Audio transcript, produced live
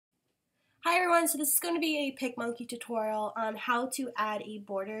everyone, so this is going to be a Picmonkey tutorial on how to add a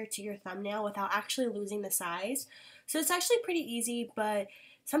border to your thumbnail without actually losing the size. So it's actually pretty easy, but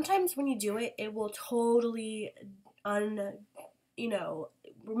sometimes when you do it, it will totally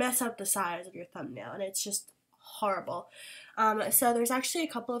mess up the size of your thumbnail, and it's just horrible. So there's actually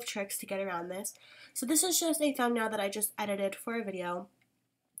a couple of tricks to get around this. So this is just a thumbnail that I just edited for a video.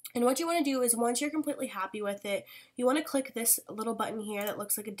 And what you want to do is once you're completely happy with it, you want to click this little button here that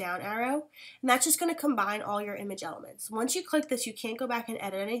looks like a down arrow, and that's just going to combine all your image elements. Once you click this, you can't go back and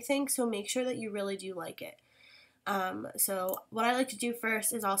edit anything, so make sure that you really do like it. So what I like to do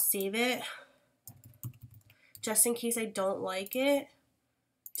first is I'll save it, just in case I don't like it,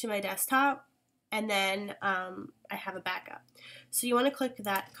 to my desktop, and then I have a backup. So you want to click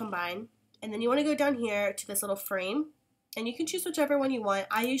that combine, and then you want to go down here to this little frame, and you can choose whichever one you want.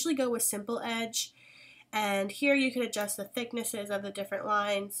 I usually go with simple edge, and here you can adjust the thicknesses of the different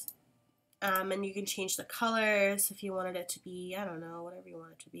lines, and you can change the colors if you wanted it to be, I don't know, whatever you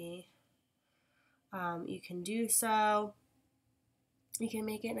want it to be. You can do so. You can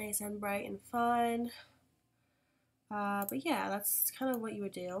make it nice and bright and fun. But yeah, that's kind of what you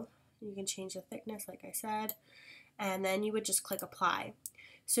would do. You can change the thickness, like I said, and then you would just click apply.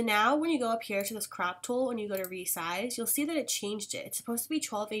 So now when you go up here to this crop tool and you go to resize, you'll see that it changed it. It's supposed to be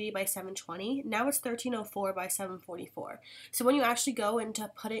 1280 by 720. Now it's 1304 by 744. So when you actually go and to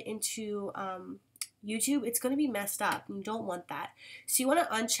put it into YouTube, it's going to be messed up. You don't want that. So you want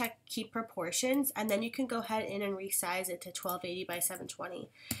to uncheck keep proportions, and then you can go ahead in and resize it to 1280 by 720.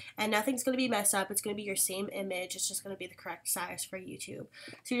 And nothing's going to be messed up. It's going to be your same image. It's just going to be the correct size for YouTube.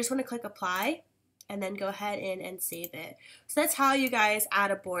 So you just want to click apply, and then go ahead in and save it. So that's how you guys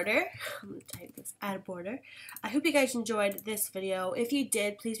add a border. I'm going to type this, add a border. I hope you guys enjoyed this video. If you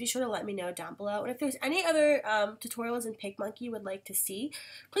did, please be sure to let me know down below. And if there's any other tutorials in Picmonkey you would like to see,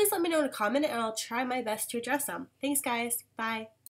 please let me know in a comment, and I'll try my best to address them. Thanks guys, bye.